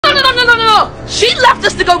No, she left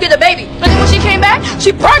us to go get the baby. But then when she came back, she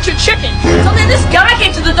burnt her chicken. So then this guy came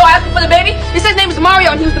to the door asking for the baby. He said his name is Mario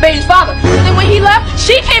and he was the baby's father. So then when he left,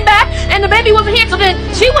 she came back and the baby wasn't here. So then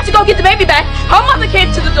she went to go get the baby back. Her mother came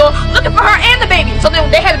to the door looking for her and the baby. So then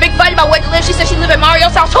they had a big fight about where to live. She said she lived at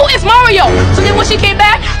Mario's house. Who is Mario? So then when she came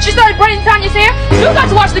back, she started braiding Tanya's hair. You got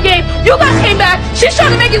to watch the game. You guys came back. She's trying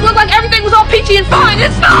to make it look like everything was all peachy and fine.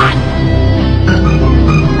 It's not.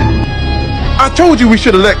 I told you we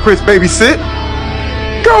should have let Chris babysit.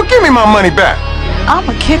 Girl, give me my money back.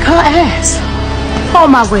 I'ma kick her ass.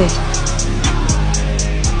 On my way.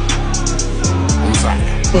 I'm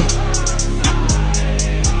sorry.